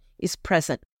about is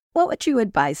present. What would you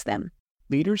advise them?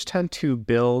 Leaders tend to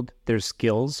build their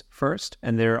skills first,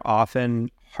 and they're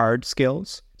often hard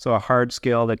skills. So a hard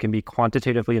skill that can be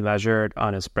quantitatively measured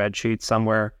on a spreadsheet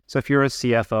somewhere. So if you're a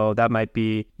CFO, that might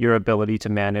be your ability to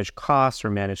manage costs or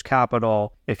manage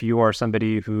capital. If you are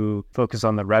somebody who focuses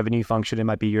on the revenue function, it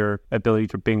might be your ability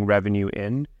to bring revenue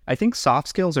in. I think soft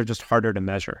skills are just harder to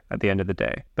measure at the end of the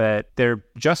day, but they're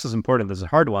just as important as the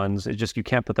hard ones. It's just you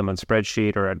can't put them on a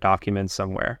spreadsheet or a document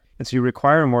somewhere. And so you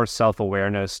require more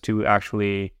self-awareness to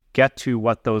actually get to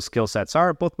what those skill sets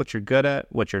are, both what you're good at,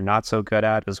 what you're not so good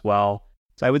at as well.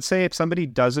 So I would say if somebody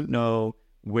doesn't know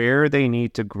where they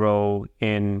need to grow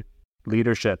in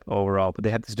leadership overall, but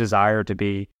they have this desire to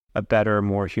be a better,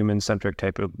 more human-centric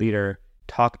type of leader,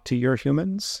 talk to your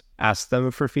humans, ask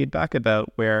them for feedback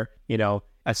about where,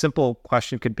 a simple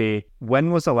question could be,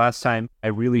 when was the last time I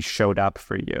really showed up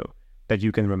for you that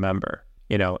you can remember?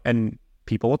 And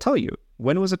people will tell you,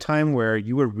 when was a time where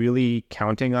you were really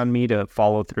counting on me to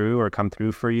follow through or come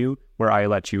through for you where I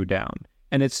let you down?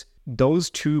 And it's those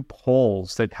two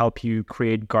poles that help you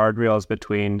create guardrails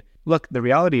between, look, the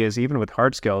reality is even with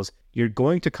hard skills, you're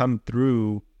going to come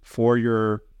through for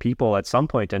your people at some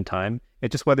point in time.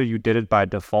 It's just whether you did it by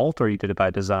default or you did it by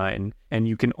design. And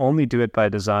you can only do it by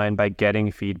design by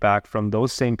getting feedback from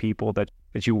those same people that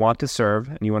you want to serve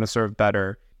and you want to serve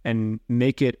better, and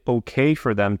make it okay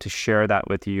for them to share that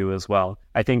with you as well.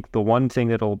 I think the one thing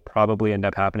that'll probably end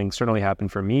up happening, certainly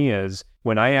happened for me, is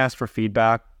when I asked for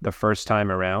feedback the first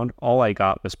time around, all I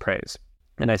got was praise.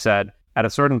 And I said, at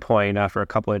a certain point after a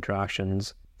couple of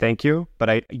interactions, thank you,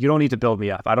 but you don't need to build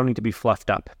me up. I don't need to be fluffed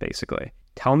up, basically.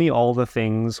 Tell me all the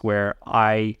things where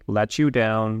I let you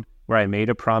down, where I made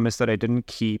a promise that I didn't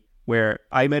keep, where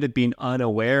I might have been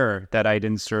unaware that I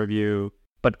didn't serve you,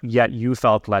 but yet you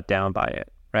felt let down by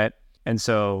it. Right? And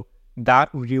so that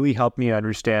really helped me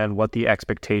understand what the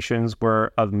expectations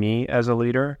were of me as a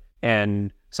leader.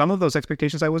 And some of those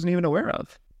expectations I wasn't even aware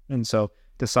of. And so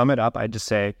to sum it up, I just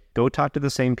say, go talk to the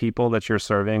same people that you're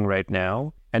serving right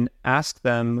now and ask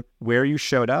them where you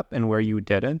showed up and where you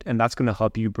didn't. And that's going to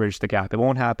help you bridge the gap. It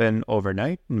won't happen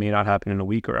overnight. It may not happen in a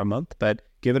week or a month, but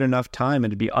give it enough time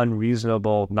and it'd be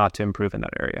unreasonable not to improve in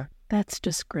that area. That's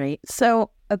just great. So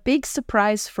a big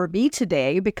surprise for me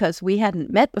today, because we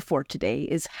hadn't met before today,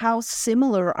 is how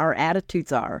similar our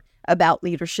attitudes are about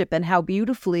leadership and how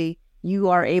beautifully you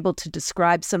are able to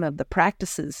describe some of the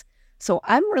practices. So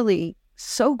I'm really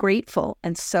so grateful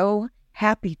and so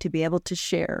happy to be able to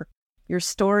share your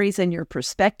stories and your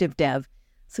perspective, Dev.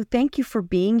 So thank you for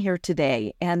being here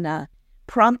today and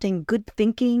prompting good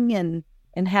thinking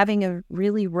and having a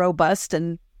really robust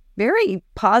and very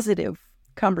positive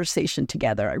conversation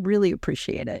together. I really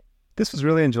appreciate it. This was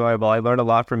really enjoyable. I learned a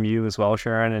lot from you as well,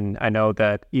 Sharon. And I know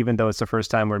that even though it's the first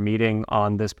time we're meeting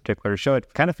on this particular show,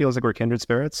 it kind of feels like we're kindred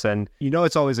spirits. And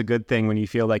it's always a good thing when you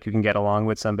feel like you can get along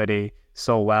with somebody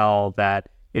so well that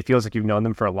it feels like you've known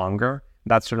them for longer.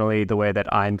 That's certainly the way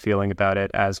that I'm feeling about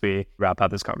it as we wrap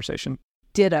up this conversation.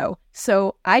 Ditto.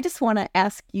 So I just want to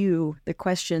ask you the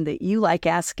question that you like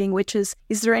asking, which is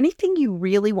there anything you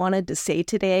really wanted to say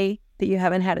today that you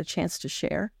haven't had a chance to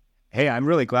share? Hey, I'm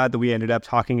really glad that we ended up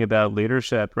talking about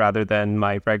leadership rather than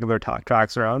my regular talk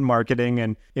tracks around marketing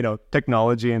and,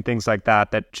 technology and things like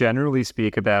that generally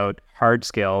speak about hard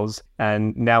skills.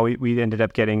 And now we ended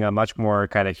up getting a much more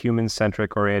kind of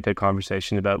human-centric oriented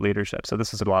conversation about leadership. So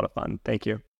this is a lot of fun. Thank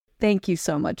you. Thank you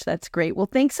so much. That's great. Well,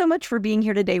 thanks so much for being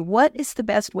here today. What is the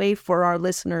best way for our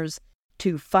listeners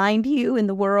to find you in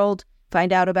the world,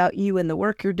 find out about you and the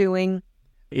work you're doing?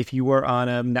 If you were on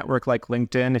a network like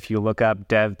LinkedIn, if you look up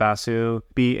Dev Basu,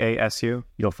 Basu,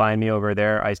 you'll find me over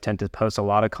there. I tend to post a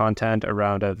lot of content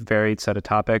around a varied set of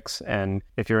topics. And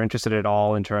if you're interested at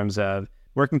all in terms of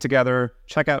working together,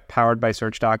 check out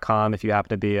poweredbysearch.com if you happen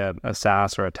to be a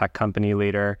SaaS or a tech company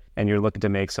leader and you're looking to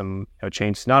make some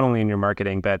change, not only in your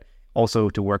marketing, but also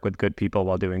to work with good people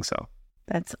while doing so.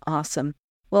 That's awesome.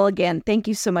 Well, again, thank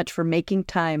you so much for taking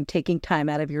time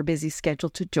out of your busy schedule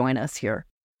to join us here.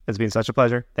 It's been such a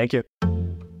pleasure. Thank you.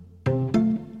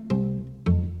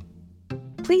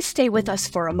 Please stay with us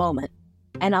for a moment,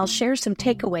 and I'll share some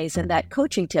takeaways in that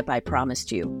coaching tip I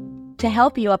promised you to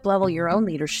help you uplevel your own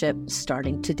leadership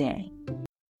starting today.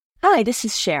 Hi, this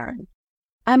is Sharon.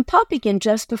 I'm popping in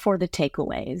just before the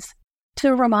takeaways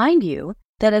to remind you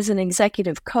that as an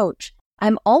executive coach,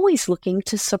 I'm always looking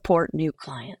to support new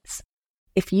clients.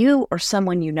 If you or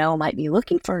someone you know might be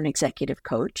looking for an executive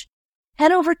coach,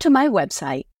 head over to my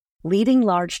website,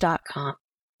 leadinglarge.com,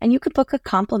 and you can book a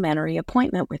complimentary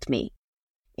appointment with me.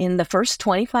 In the first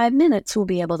 25 minutes, we'll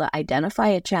be able to identify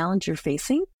a challenge you're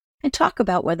facing and talk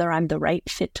about whether I'm the right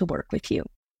fit to work with you.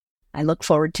 I look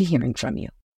forward to hearing from you.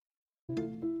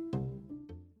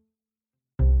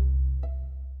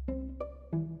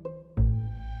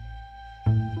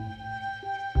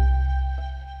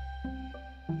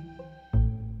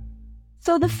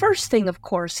 So the first thing, of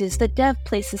course, is that Dev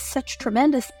places such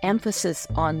tremendous emphasis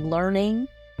on learning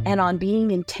and on being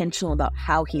intentional about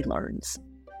how he learns.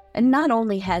 And not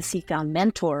only has he found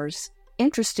mentors,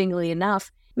 interestingly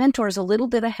enough, mentors a little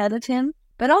bit ahead of him,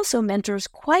 but also mentors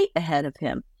quite ahead of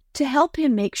him to help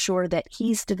him make sure that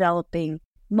he's developing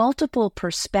multiple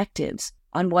perspectives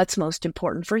on what's most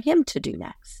important for him to do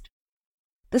next.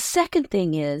 The second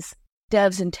thing is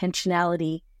Dev's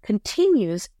intentionality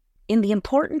continues in the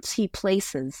importance he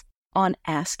places on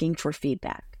asking for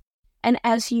feedback. And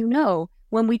as you know,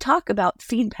 when we talk about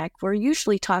feedback, we're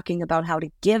usually talking about how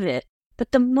to give it,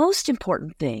 but the most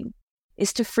important thing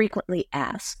is to frequently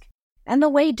ask. And the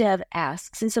way Dev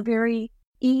asks is a very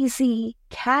easy,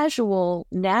 casual,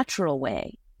 natural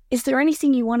way. Is there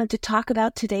anything you wanted to talk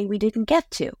about today we didn't get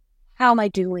to? How am I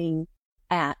doing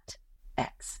at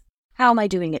X? How am I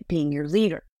doing at being your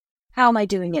leader? How am I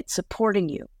doing at supporting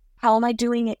you? How am I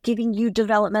doing at giving you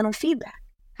developmental feedback?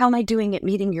 How am I doing at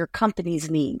meeting your company's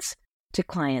needs to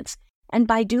clients? And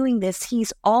by doing this,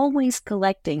 he's always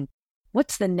collecting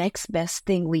what's the next best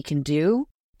thing we can do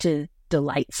to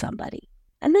delight somebody.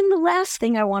 And then the last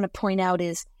thing I want to point out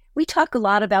is we talk a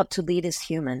lot about to lead as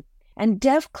human, and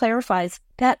Dev clarifies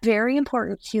that very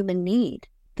important human need,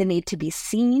 the need to be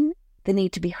seen, the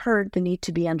need to be heard, the need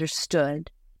to be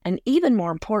understood, and even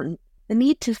more important, the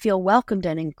need to feel welcomed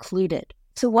and included.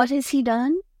 So what has he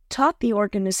done? Taught the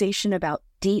organization about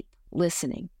deep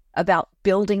listening, about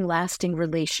building lasting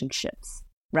relationships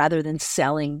rather than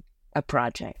selling a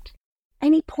project.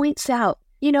 And he points out,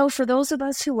 for those of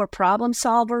us who are problem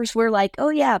solvers, we're like, oh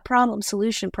yeah, problem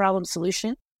solution.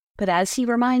 But as he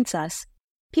reminds us,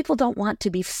 people don't want to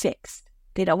be fixed.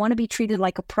 They don't want to be treated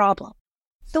like a problem.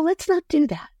 So let's not do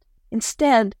that.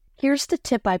 Instead, here's the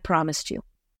tip I promised you.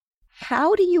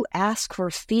 How do you ask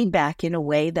for feedback in a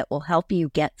way that will help you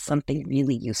get something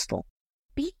really useful?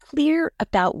 Be clear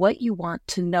about what you want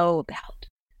to know about.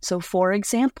 So, for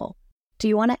example, do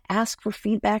you want to ask for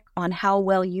feedback on how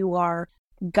well you are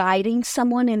guiding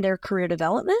someone in their career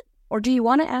development? Or do you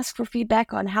want to ask for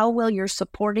feedback on how well you're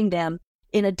supporting them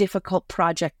in a difficult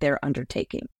project they're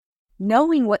undertaking?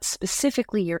 Knowing what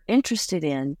specifically you're interested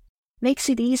in makes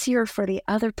it easier for the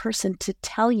other person to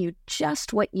tell you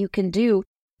just what you can do,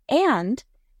 and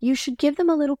you should give them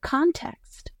a little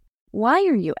context. Why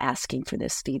are you asking for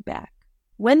this feedback?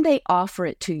 When they offer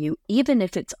it to you, even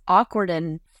if it's awkward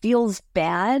and feels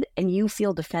bad and you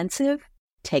feel defensive,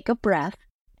 take a breath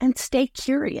and stay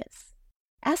curious.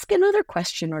 Ask another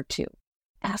question or two.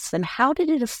 Ask them, how did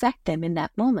it affect them in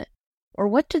that moment? Or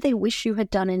what do they wish you had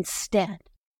done instead?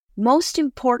 Most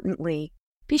importantly,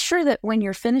 be sure that when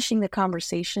you're finishing the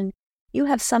conversation, you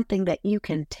have something that you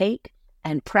can take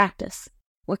and practice.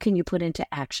 What can you put into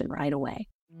action right away?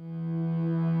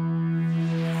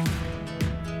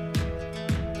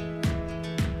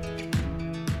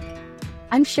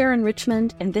 I'm Sharon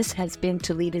Richmond, and this has been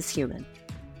To Lead is Human.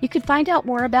 You can find out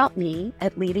more about me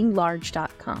at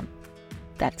leadinglarge.com.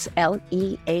 That's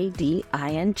LEADING,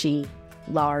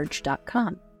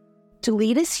 large.com. To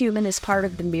Lead is Human is part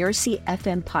of the Miracy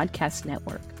FM podcast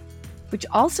network, which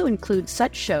also includes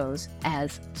such shows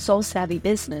as Soul Savvy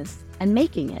Business and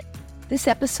Making It. This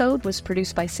episode was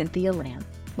produced by Cynthia Lamb.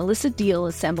 Melissa Deal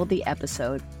assembled the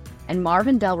episode, and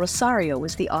Marvin Del Rosario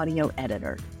was the audio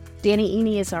editor. Danny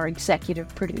Eni is our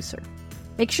executive producer.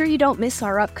 Make sure you don't miss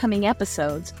our upcoming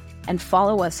episodes and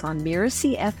follow us on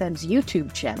Miracy FM's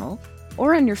YouTube channel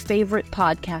or on your favorite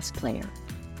podcast player.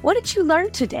 What did you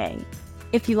learn today?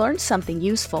 If you learned something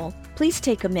useful, please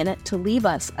take a minute to leave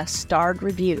us a starred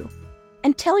review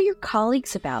and tell your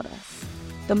colleagues about us.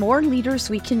 The more leaders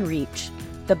we can reach,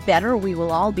 the better we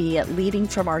will all be at leading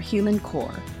from our human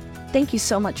core. Thank you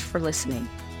so much for listening,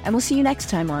 and we'll see you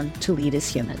next time on To Lead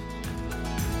is Human.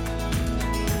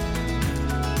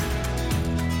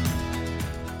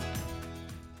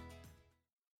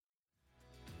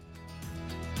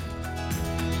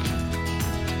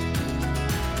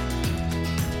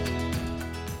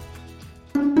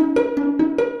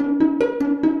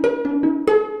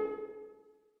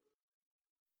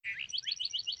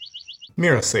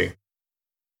 Miracy.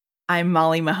 I'm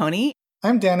Molly Mahoney.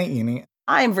 I'm Danny Eni.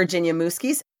 I'm Virginia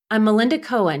Muskies. I'm Melinda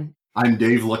Cohen. I'm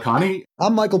Dave Lacani.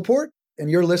 I'm Michael Port,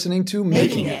 and you're listening to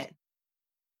Making It.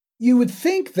 You would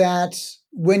think that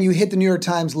when you hit the New York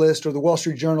Times list or the Wall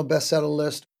Street Journal bestseller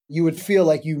list, you would feel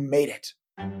like you made it.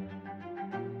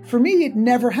 For me, it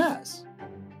never has.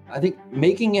 I think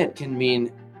making it can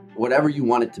mean whatever you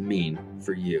want it to mean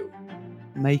for you.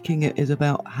 Making it is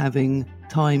about having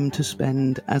time to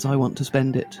spend as I want to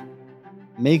spend it.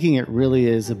 Making it really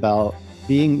is about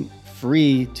being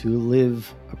free to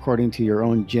live according to your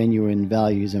own genuine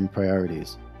values and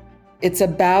priorities. It's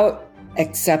about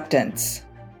acceptance.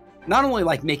 Not only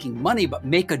like making money, but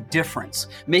make a difference.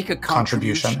 Make a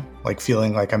contribution. Like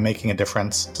feeling like I'm making a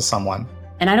difference to someone.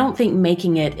 And I don't think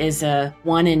making it is a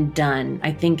one and done.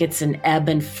 I think it's an ebb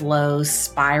and flow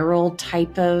spiral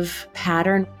type of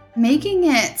pattern. Making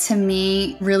it, to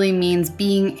me, really means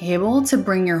being able to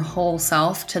bring your whole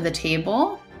self to the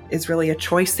table. It's really a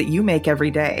choice that you make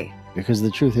every day. Because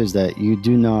the truth is that you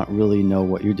do not really know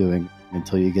what you're doing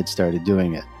until you get started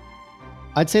doing it.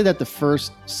 I'd say that the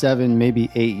first 7, maybe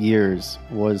 8 years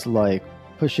was like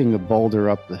pushing a boulder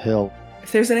up the hill.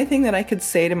 If there's anything that I could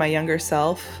say to my younger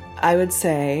self, I would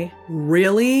say,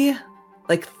 really,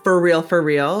 like for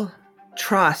real,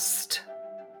 trust.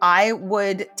 I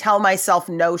would tell myself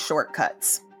no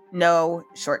shortcuts. No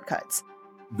shortcuts.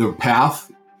 The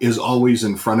path is always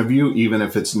in front of you, even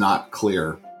if it's not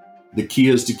clear. The key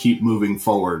is to keep moving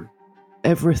forward.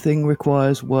 Everything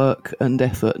requires work and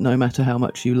effort, no matter how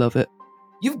much you love it.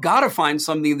 You've got to find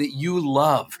something that you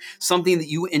love, something that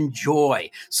you enjoy,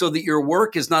 so that your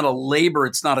work is not a labor,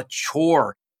 it's not a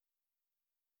chore.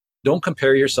 Don't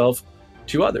compare yourself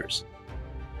to others.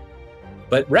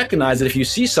 But recognize that if you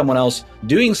see someone else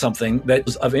doing something that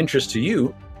is of interest to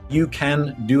you, you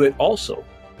can do it also.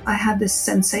 I had this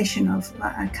sensation of,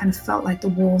 I kind of felt like the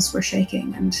walls were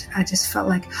shaking, and I just felt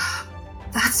like,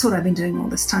 that's what I've been doing all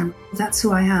this time. That's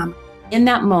who I am. In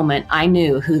that moment, I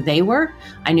knew who they were,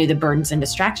 I knew the burdens and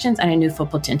distractions, and I knew full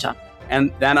potential.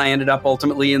 And then I ended up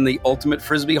ultimately in the Ultimate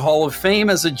Frisbee Hall of Fame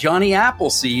as a Johnny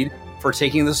Appleseed for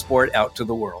taking the sport out to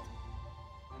the world.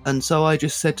 And so I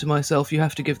just said to myself, you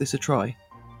have to give this a try.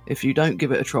 If you don't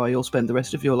give it a try, you'll spend the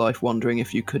rest of your life wondering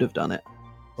if you could have done it.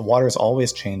 The water is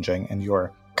always changing, and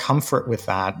your comfort with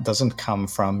that doesn't come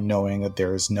from knowing that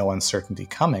there is no uncertainty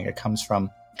coming. It comes from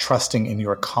trusting in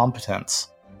your competence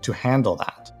to handle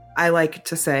that. I like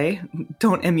to say,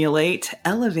 don't emulate,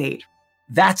 elevate.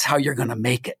 That's how you're going to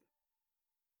make it.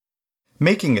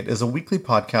 Making It is a weekly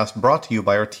podcast brought to you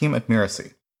by our team at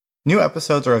Miracy. New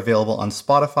episodes are available on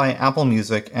Spotify, Apple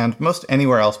Music, and most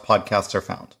anywhere else podcasts are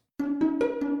found.